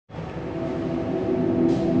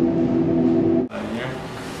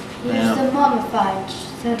mummified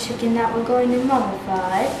the chicken that we're going to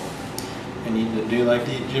mummify. We need to do like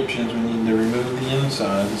the Egyptians, we need to remove the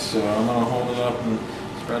insides. So I'm going to hold it up and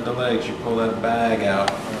spread the legs. You pull that bag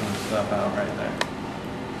out and stuff out right there.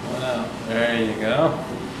 Pull it out. There you go.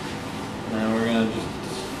 Now we're going to just,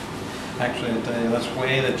 actually I'll tell you, let's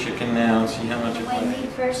weigh the chicken now and see how much it weighs. Weigh me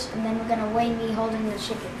first, and then we're going to weigh me holding the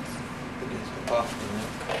chickens.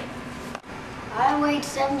 I weighed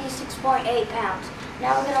 76.8 pounds.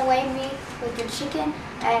 Now we're going to weigh me with the chicken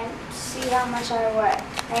and see how much I weigh.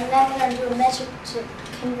 And then we're going to do a metric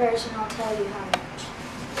conversion. I'll tell you how much.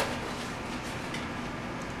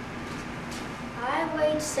 I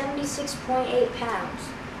weighed 76.8 pounds.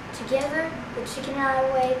 Together, the chicken and I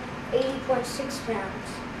weighed 80.6 pounds.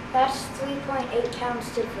 That's 3.8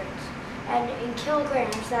 pounds difference. And in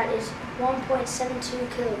kilograms, that is 1.72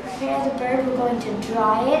 kilograms. Here's the bird. We're going to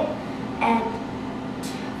dry it. And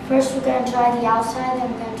first we're going to dry the outside,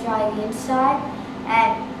 then we're going to dry the inside.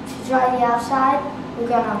 And to dry the outside, we're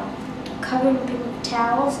going to cover it in paper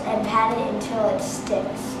towels and pat it until it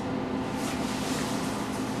sticks.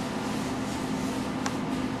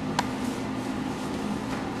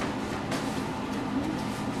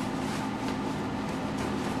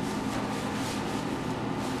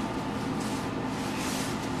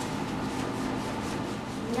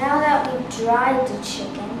 Now that we've dried the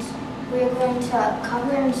chickens, we're going to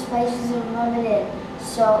cover it in spices and rub it in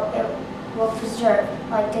so it will preserve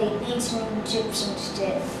like the ancient Egyptians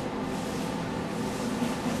did.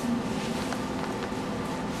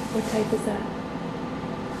 What type is that?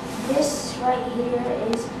 This right here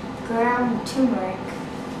is ground turmeric.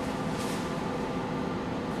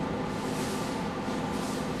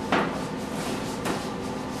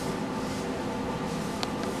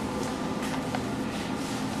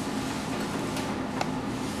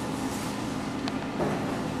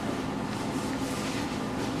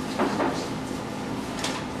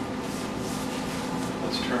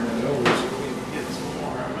 Turn it over so we can get some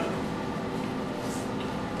more of it.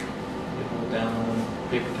 Hold down on the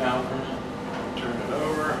paper towel for a minute. Turn it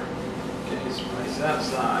over. Okay, spice that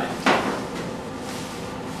side.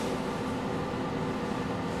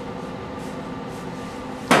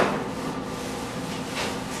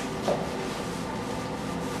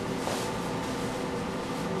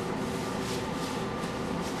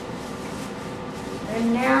 And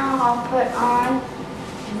now I'll put on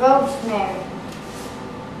rosemary.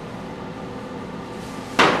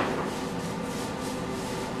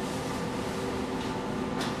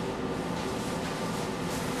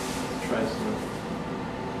 Try some.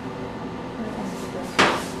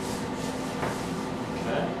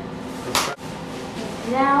 Okay.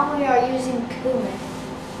 Now we are using cumin.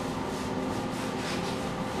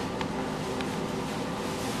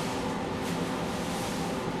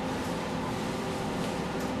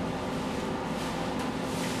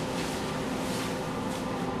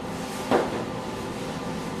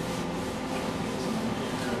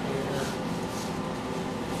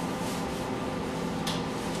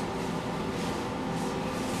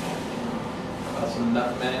 Some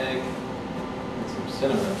nutmeg and some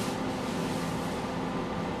cinnamon.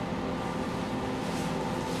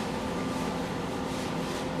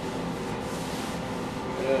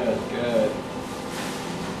 Good, good.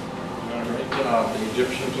 You're doing a great job. The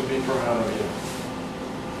Egyptians will be proud of you.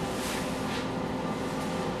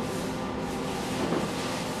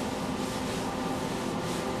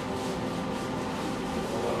 A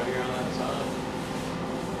little over here on that side.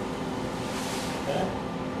 Okay.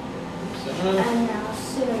 Cinnamon. And now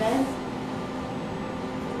cinnamon.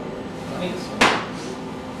 I need some.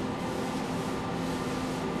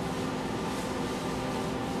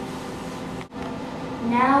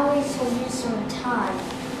 Now we shall use some thyme.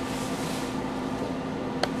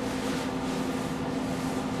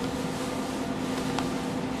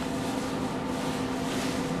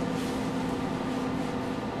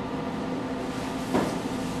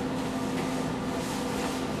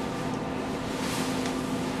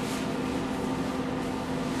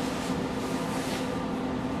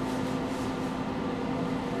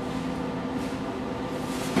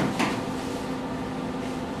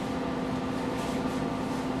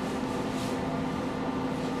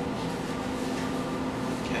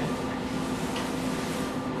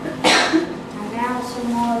 Now some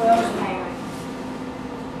more rosemary.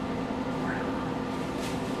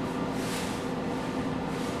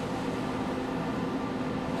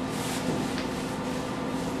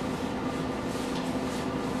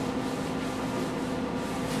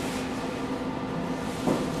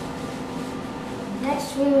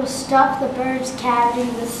 Next we will stuff the bird's cavity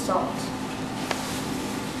with salt.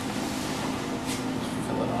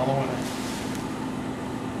 Fill it all the way.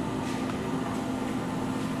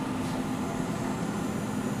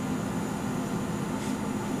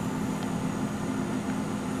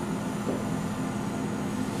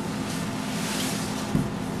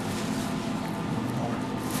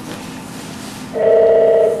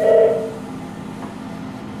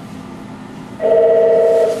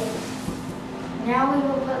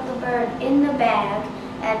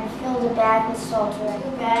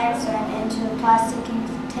 two bags are into a plastic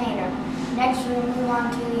container. Next, we move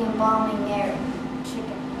on to the embalming area.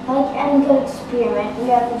 Chicken. Like any good experiment, we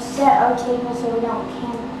have to set our table so we don't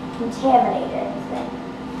contaminate anything.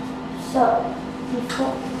 So,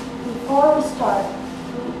 before we start,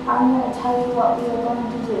 I'm going to tell you what we are going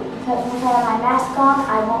to do, because once I have my mask on,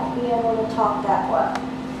 I won't be able to talk that well.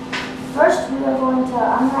 First, we are going to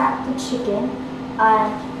unwrap the chicken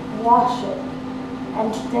and wash it,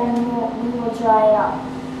 and then we will dry it up.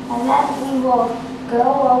 And then we will go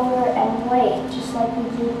over and weigh it, just like we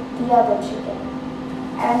do the other chicken.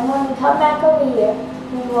 And when we come back over here,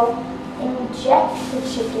 we will inject the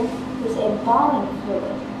chicken with embalming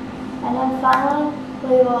fluid. And then finally,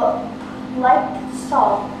 we will, like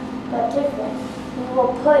salt, but different, we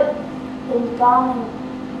will put embalming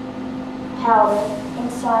powder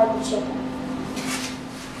inside the chicken.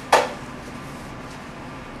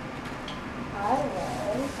 I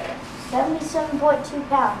weigh 77.2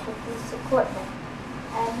 pounds with this equipment.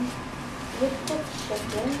 And with the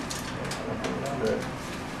chicken,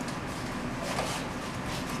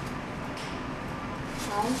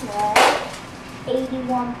 I weigh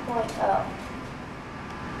 81.0.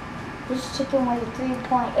 This chicken weighs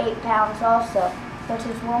 3.8 pounds also, which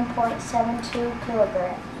is 1.72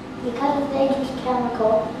 kilograms. Because of dangerous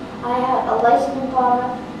chemical, I have a licensed embalmer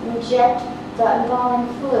inject the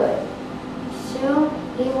embalming fluid. Soon,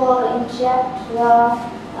 he will inject the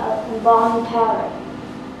embalming powder.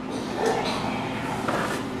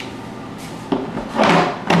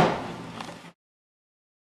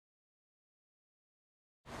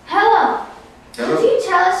 Hello. Hello. Could you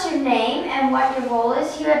tell us your name and what your role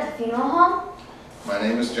is here at the funeral home? My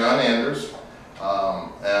name is John Anders,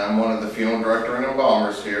 and I'm one of the funeral director and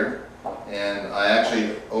embalmers here. And I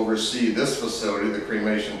actually oversee this facility, the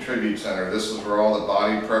Cremation Tribute Center. This is where all the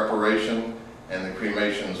body preparation and the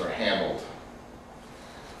cremations are handled.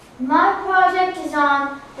 My project is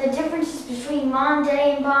on the differences between modern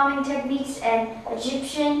day embalming techniques and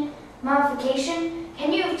Egyptian mummification.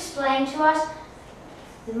 Can you explain to us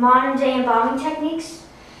the modern day embalming techniques?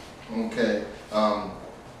 Okay.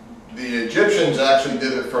 The Egyptians actually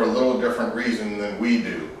did it for a little different reason than we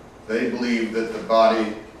do. They believed that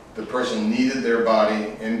the person needed their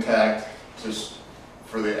body intact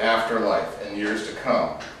for the afterlife and years to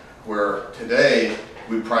come. Where today,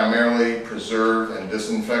 we primarily preserve and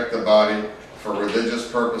disinfect the body for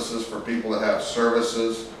religious purposes, for people to have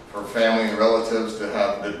services, for family and relatives to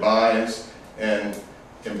have goodbyes, and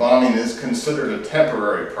embalming is considered a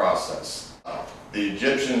temporary process. The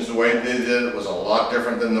Egyptians, the way they did it was a lot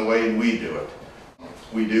different than the way we do it.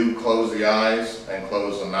 We do close the eyes and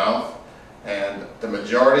close the mouth, and the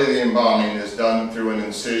majority of the embalming is done through an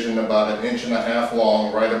incision about 1.5 inches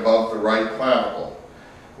long right above the right clavicle.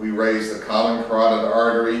 We raise the common carotid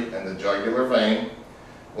artery and the jugular vein.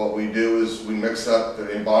 What we do is we mix up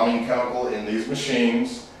the embalming chemical in these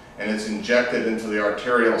machines, and it's injected into the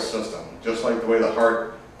arterial system. Just like the way the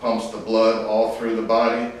heart pumps the blood all through the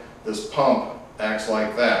body, this pump acts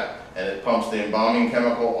like that, and it pumps the embalming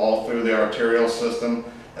chemical all through the arterial system,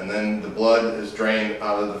 and then the blood is drained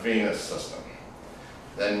out of the venous system.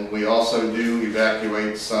 Then we also do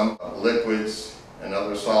evacuate some liquids and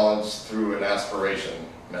other solids through an aspiration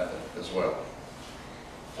method as well.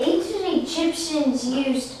 Ancient Egyptians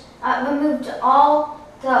removed all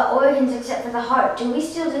the organs except for the heart. Do we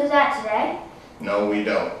still do that today? No, we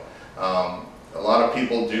don't. A lot of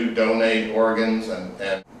people do donate organs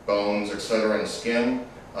and bones, etc., and skin,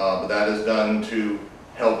 but that is done to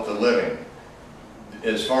help the living.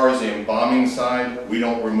 As far as the embalming side, we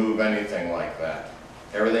don't remove anything like that.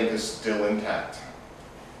 Everything is still intact.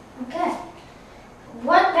 Okay.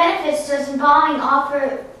 What benefits does embalming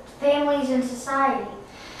offer families and society?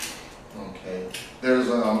 Okay. There's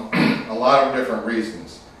a lot of different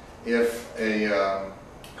reasons. If a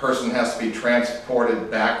person has to be transported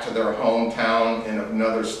back to their hometown in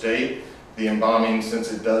another state, the embalming, since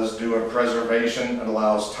it does do a preservation, it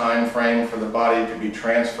allows time frame for the body to be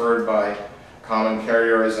transferred by common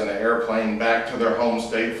carriers in an airplane back to their home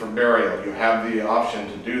state for burial. You have the option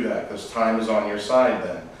to do that because time is on your side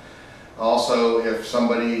then. Also, if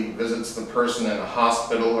somebody visits the person in a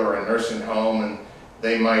hospital or a nursing home and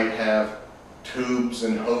they might have tubes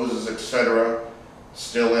and hoses, etc.,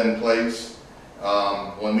 still in place.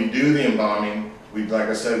 When we do the embalming, like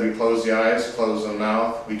I said, we close the eyes, close the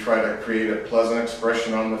mouth. We try to create a pleasant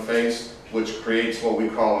expression on the face, which creates what we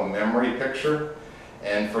call a memory picture.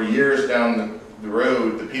 And for years down the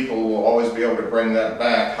road, the people will always be able to bring that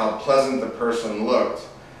back, how pleasant the person looked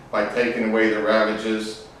by taking away the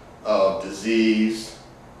ravages of disease,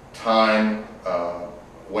 time,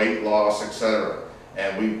 weight loss, etc.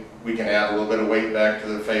 And we We can add a little bit of weight back to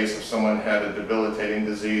the face if someone had a debilitating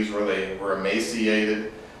disease where they were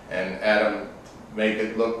emaciated, and make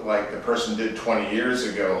it look like the person did 20 years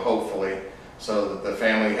ago, hopefully, so that the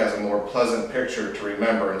family has a more pleasant picture to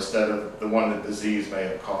remember instead of the one the disease may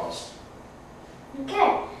have caused.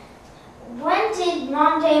 Okay. When did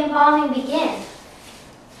modern day embalming begin?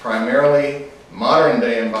 Primarily, modern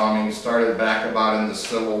day embalming started back about in the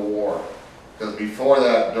Civil War. Because before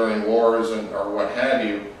that, during wars or what have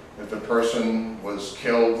you, if the person was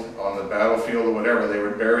killed on the battlefield or whatever, they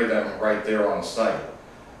would bury them right there on site.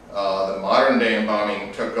 The modern day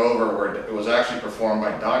embalming took over where it was actually performed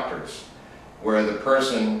by doctors, where the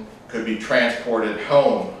person could be transported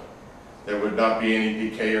home. There would not be any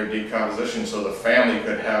decay or decomposition, so the family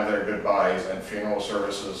could have their goodbyes and funeral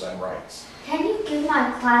services and rites. Can you give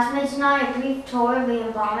my classmates and I a brief tour of the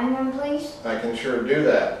embalming room, please? I can sure do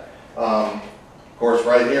that. Of course,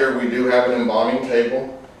 right here we do have an embalming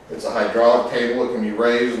table. It's a hydraulic table. It can be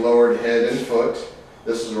raised, lowered, head and foot.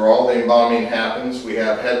 This is where all the embalming happens. We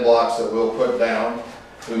have head blocks that we'll put down.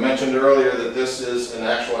 We mentioned earlier that this is an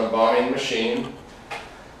actual embalming machine.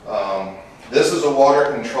 This is a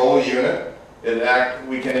water control unit.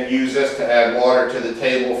 We can use this to add water to the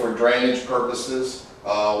table for drainage purposes.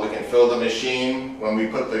 We can fill the machine. When we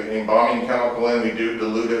put the embalming chemical in, we do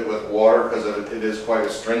dilute it with water because it is quite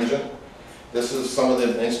astringent. This is some of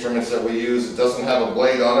the instruments that we use. It doesn't have a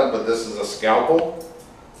blade on it, but this is a scalpel.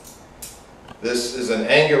 This is an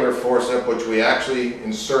angular forceps, which we actually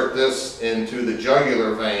insert this into the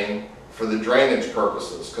jugular vein for the drainage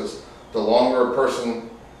purposes, because the longer a person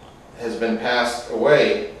has been passed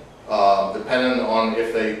away, depending on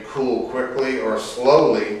if they cool quickly or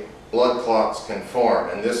slowly, blood clots can form,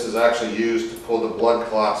 and this is actually used to pull the blood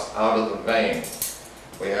clots out of the vein.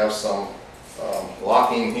 We have some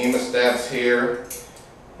locking hemostats here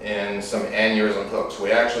and some aneurysm hooks.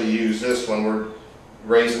 We actually use this when we're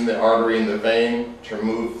raising the artery in the vein to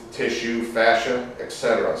remove tissue, fascia,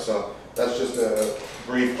 etc. So that's just a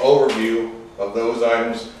brief overview of those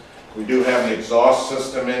items. We do have an exhaust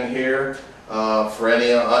system in here for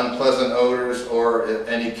any unpleasant odors or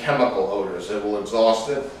any chemical odors. It will exhaust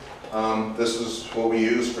it. This is what we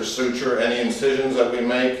use for suture. Any incisions that we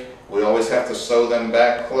make, we always have to sew them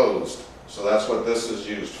back closed. So that's what this is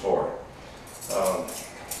used for.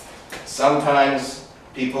 Sometimes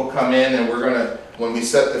people come in and when we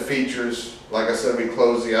set the features, like I said, we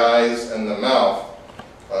close the eyes and the mouth.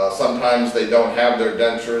 Sometimes they don't have their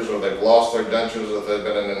dentures, or they've lost their dentures if they've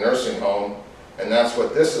been in a nursing home. And that's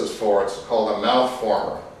what this is for. It's called a mouth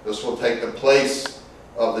former. This will take the place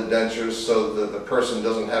of the dentures so that the person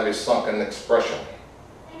doesn't have a sunken expression.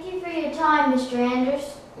 Thank you for your time, Mr.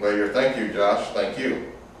 Anders. Well, thank you, Josh. Thank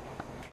you.